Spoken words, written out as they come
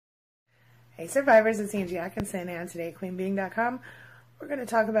Hey survivors, it's Angie Atkinson, and today at QueenBeing.com we're going to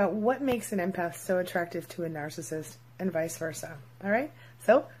talk about what makes an empath so attractive to a narcissist and vice versa. Alright,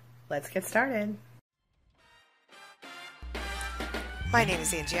 so let's get started. My name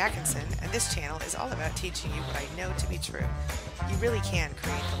is Angie Atkinson, and this channel is all about teaching you what I know to be true. You really can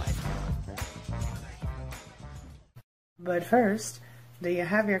create the life you want. But first, do you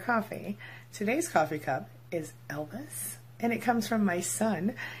have your coffee? Today's coffee cup is Elvis, and it comes from my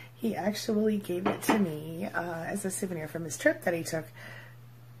son. He actually gave it to me as a souvenir from his trip that he took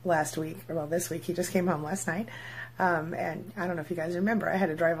last week, or well, this week. He just came home last night. And I don't know if you guys remember, I had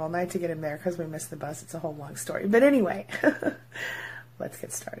to drive all night to get him there because we missed the bus. It's a whole long story. But anyway, let's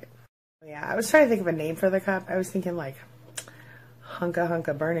get started. Yeah, I was trying to think of a name for the cup. I was thinking like Hunka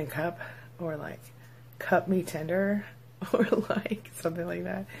Hunka Burning Cup, or like Cup Me Tender, or like something like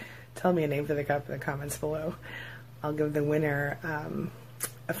that. Tell me a name for the cup in the comments below. I'll give the winner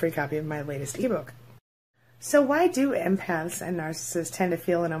a free copy of my latest ebook. So why do empaths and narcissists tend to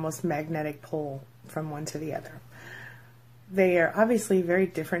feel an almost magnetic pull from one to the other? They are obviously very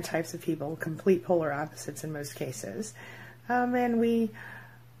different types of people, complete polar opposites in most cases. And we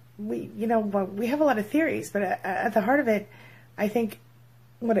have a lot of theories, but at the heart of it, I think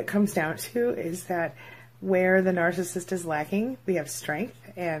what it comes down to is that where the narcissist is lacking, we have strength,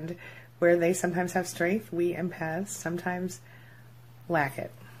 and where they sometimes have strength, we empaths sometimes lack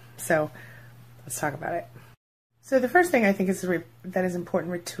it. So let's talk about it. So the first thing I think that is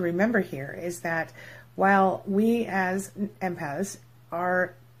important to remember here is that while we as empaths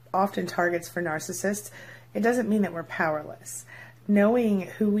are often targets for narcissists, it doesn't mean that we're powerless. Knowing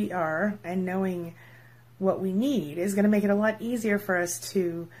who we are and knowing what we need is going to make it a lot easier for us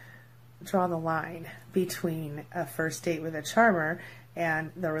to draw the line between a first date with a charmer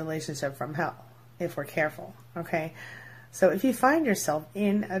and the relationship from hell, if we're careful, okay? So if you find yourself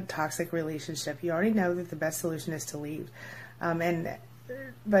in a toxic relationship, you already know that the best solution is to leave.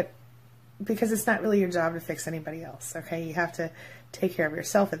 But because it's not really your job to fix anybody else, okay? You have to take care of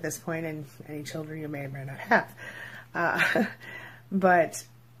yourself at this point, and any children you may or may not have. But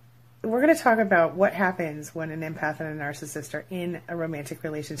we're going to talk about what happens when an empath and a narcissist are in a romantic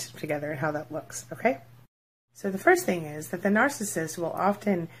relationship together and how that looks, okay? So the first thing is that the narcissist will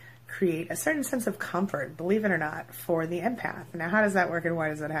often create a certain sense of comfort, believe it or not, for the empath. Now, how does that work and why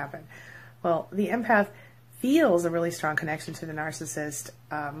does that happen? Well, the empath feels a really strong connection to the narcissist,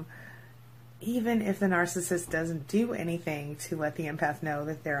 even if the narcissist doesn't do anything to let the empath know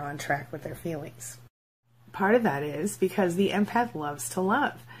that they're on track with their feelings. Part of that is because the empath loves to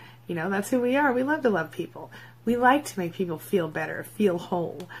love. You know, that's who we are. We love to love people. We like to make people feel better, feel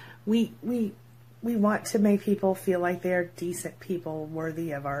whole. We want to make people feel like they're decent people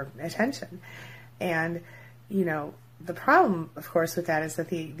worthy of our attention. And, you know, the problem, of course, with that is that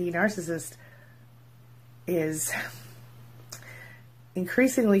the narcissist is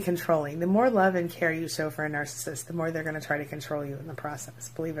increasingly controlling. The more love and care you show for a narcissist, the more they're going to try to control you in the process,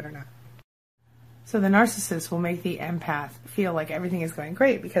 believe it or not. So the narcissist will make the empath feel like everything is going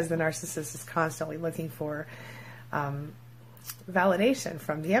great because the narcissist is constantly looking for validation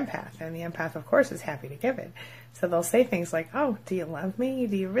from the empath, and the empath, of course, is happy to give it. So they'll say things like, oh, do you love me?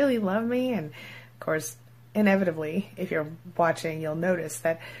 Do you really love me? And of course, inevitably, if you're watching, you'll notice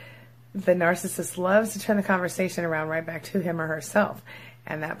that the narcissist loves to turn the conversation around right back to him or herself,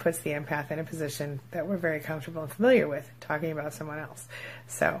 and that puts the empath in a position that we're very comfortable and familiar with, talking about someone else.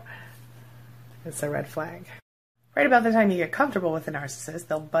 So it's a red flag. Right about the time you get comfortable with the narcissist,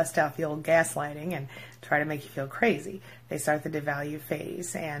 they'll bust out the old gaslighting and try to make you feel crazy. They start the devalue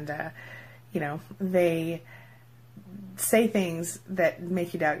phase, and, they say things that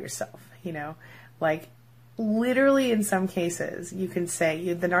make you doubt yourself, like literally in some cases you can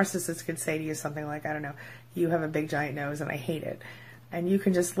say, the narcissist could say to you something like, I don't know, you have a big giant nose and I hate it. And you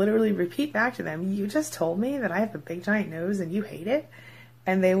can just literally repeat back to them, you just told me that I have a big giant nose and you hate it?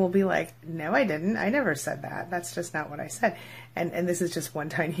 And they will be like, no, I didn't. I never said that. That's just not what I said. And this is just one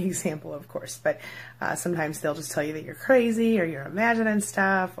tiny example, of course. But sometimes they'll just tell you that you're crazy, or you're imagining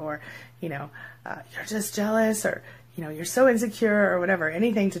stuff, or, you're just jealous, or, you're so insecure, or whatever.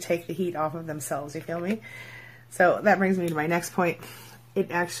 Anything to take the heat off of themselves. You feel me? So that brings me to my next point. It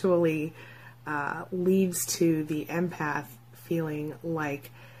actually leads to the empath feeling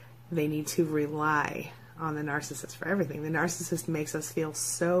like they need to rely on the narcissist for everything. The narcissist makes us feel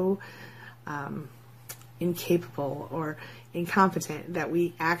so incapable or incompetent that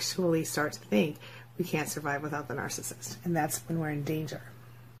we actually start to think we can't survive without the narcissist. And that's when we're in danger.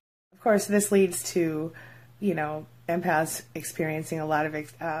 Of course, this leads to, empaths experiencing a lot of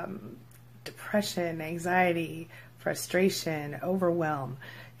depression, anxiety, frustration, overwhelm.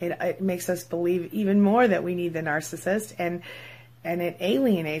 It makes us believe even more that we need the narcissist, and it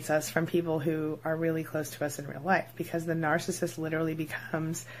alienates us from people who are really close to us in real life, because the narcissist literally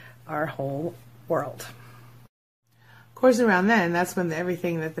becomes our whole world. Of course, around then, that's when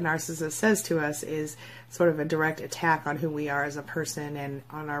everything that the narcissist says to us is sort of a direct attack on who we are as a person and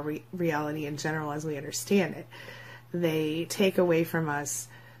on our reality in general as we understand it. They take away from us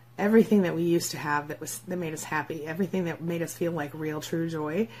everything that we used to have that made us happy, everything that made us feel like real, true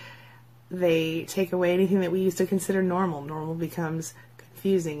joy. They take away anything that we used to consider normal. Normal becomes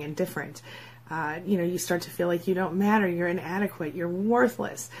confusing and different. You start to feel like you don't matter, you're inadequate, you're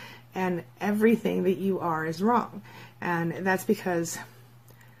worthless, and everything that you are is wrong. And that's because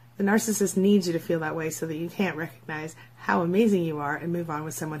the narcissist needs you to feel that way so that you can't recognize how amazing you are and move on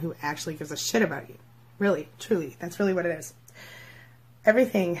with someone who actually gives a shit about you. Really, truly, that's really what it is.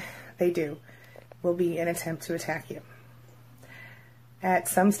 Everything they do will be an attempt to attack you. At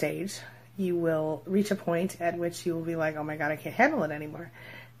some stage, you will reach a point at which you will be like, oh my God, I can't handle it anymore.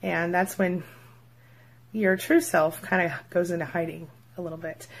 And that's when your true self kind of goes into hiding a little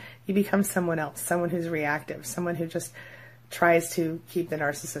bit. You become someone else, someone who's reactive, someone who just tries to keep the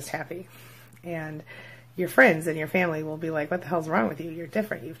narcissist happy. And your friends and your family will be like, what the hell's wrong with you? You're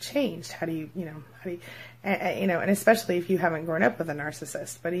different. You've changed. And especially if you haven't grown up with a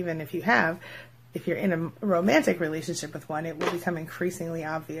narcissist. But even if you have, if you're in a romantic relationship with one, it will become increasingly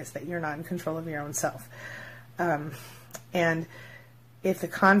obvious that you're not in control of your own self. And if the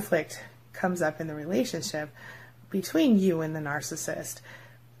conflict comes up in the relationship between you and the narcissist,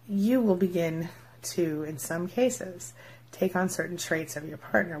 you will begin to, in some cases, take on certain traits of your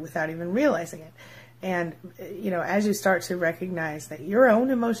partner without even realizing it. And, as you start to recognize that your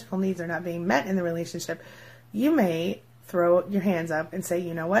own emotional needs are not being met in the relationship, you may throw your hands up and say,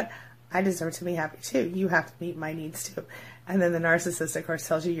 you know what? I deserve to be happy too. You have to meet my needs too. And then the narcissist, of course,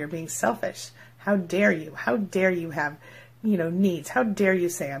 tells you you're being selfish. How dare you? How dare you have, needs? How dare you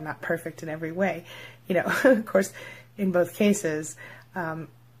say I'm not perfect in every way? Of course, in both cases,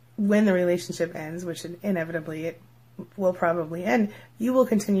 when the relationship ends, which inevitably it will probably end, you will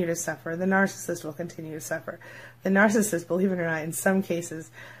continue to suffer. The narcissist will continue to suffer. The narcissist, believe it or not, in some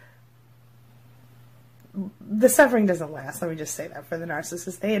cases, the suffering doesn't last. Let me just say that for the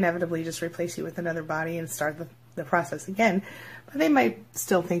narcissist. They inevitably just replace you with another body and start the process again. But they might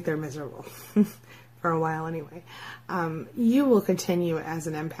still think they're miserable for a while anyway. You will continue as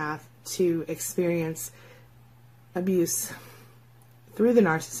an empath to experience abuse through the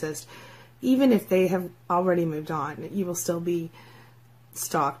narcissist. Even if they have already moved on, you will still be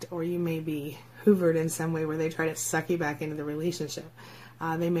stalked, or you may be hoovered in some way where they try to suck you back into the relationship.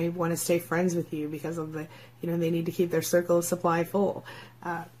 They may want to stay friends with you because of they need to keep their circle of supply full.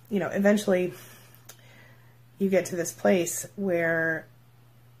 Eventually you get to this place where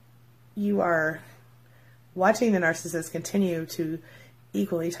you are watching the narcissist continue to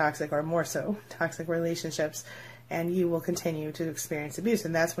equally toxic or more so toxic relationships, and you will continue to experience abuse.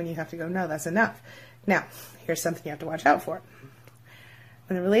 And that's when you have to go, no, that's enough. Now, here's something you have to watch out for.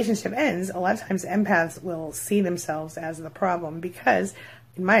 When the relationship ends, a lot of times empaths will see themselves as the problem because,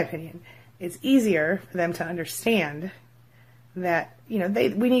 in my opinion, it's easier for them to understand that,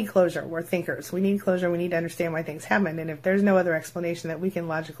 we need closure. We're thinkers. We need closure. We need to understand why things happen. And if there's no other explanation that we can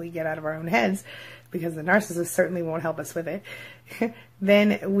logically get out of our own heads, because the narcissist certainly won't help us with it,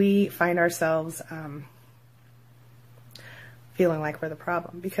 then we find ourselves feeling like we're the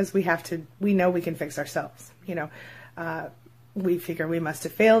problem, because we know we can fix ourselves. We figure we must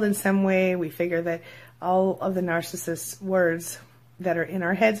have failed in some way. We figure that all of the narcissist's words that are in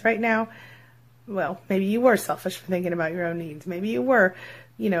our heads right now, well, maybe you were selfish for thinking about your own needs. Maybe you were,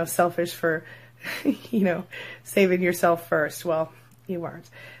 selfish for, saving yourself first. Well, you weren't.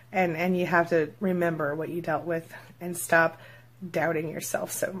 And you have to remember what you dealt with and stop doubting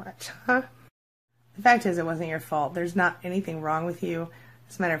yourself so much, huh? The fact is, it wasn't your fault. There's not anything wrong with you.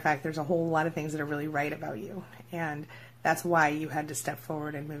 As a matter of fact, there's a whole lot of things that are really right about you. And that's why you had to step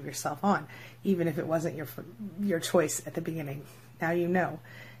forward and move yourself on, even if it wasn't your choice at the beginning. Now you know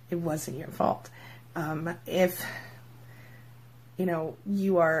it wasn't your fault. If you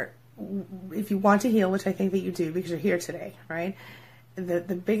want to heal, which I think that you do because you're here today, right?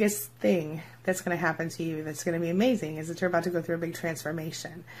 The biggest thing that's going to happen to you that's going to be amazing is that you're about to go through a big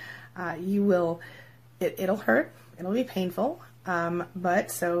transformation. It'll hurt, it'll be painful,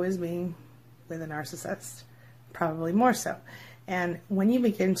 but so is being with a narcissist, probably more so. And when you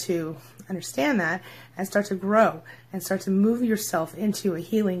begin to understand that and start to grow and start to move yourself into a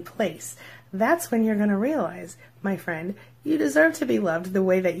healing place, that's when you're going to realize, my friend, you deserve to be loved the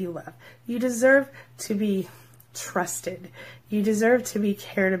way that you love. You deserve to be trusted. You deserve to be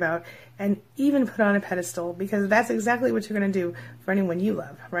cared about and even put on a pedestal, because that's exactly what you're going to do for anyone you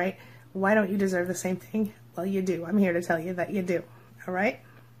love, right? Why don't you deserve the same thing? Well, you do. I'm here to tell you that you do. All right?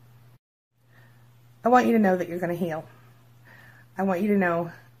 I want you to know that you're going to heal. I want you to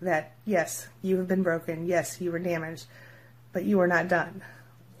know that, yes, you have been broken. Yes, you were damaged, but you are not done.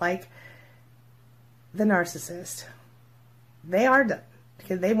 Like the narcissist, they are done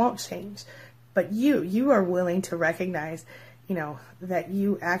because they won't change. But you are willing to recognize, that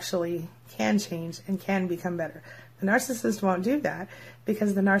you actually can change and can become better. The narcissist won't do that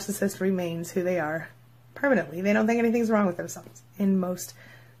because the narcissist remains who they are permanently. They don't think anything's wrong with themselves in most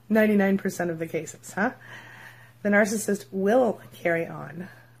 99% of the cases, huh? The narcissist will carry on.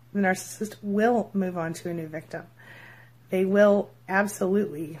 The narcissist will move on to a new victim. They will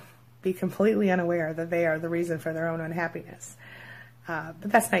absolutely be completely unaware that they are the reason for their own unhappiness. But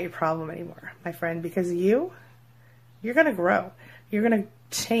that's not your problem anymore, my friend, because you're going to grow. You're going to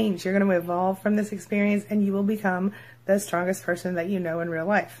change. You're going to evolve from this experience, and you will become the strongest person that you know in real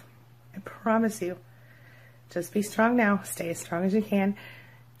life. I promise you. Just be strong now. Stay as strong as you can.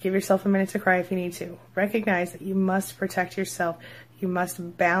 Give yourself a minute to cry if you need to. Recognize that you must protect yourself. You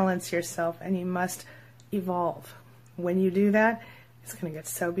must balance yourself, and you must evolve. When you do that, it's going to get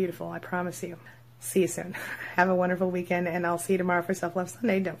so beautiful. I promise you. See you soon. Have a wonderful weekend, and I'll see you tomorrow for Self Love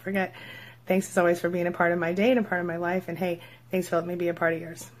Sunday. Don't forget. Thanks as always for being a part of my day and a part of my life. And hey, thanks for letting me be a part of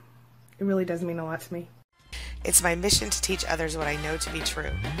yours. It really does mean a lot to me. It's my mission to teach others what I know to be true.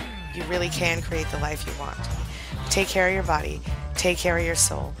 You really can create the life you want. Take care of your body. Take care of your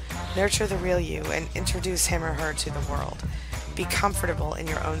soul. Nurture the real you and introduce him or her to the world. Be comfortable in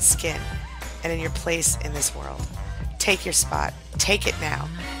your own skin and in your place in this world. Take your spot. Take it now.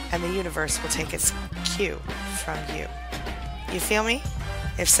 And the universe will take its cue from you. You feel me?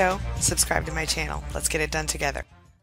 If so, subscribe to my channel. Let's get it done together.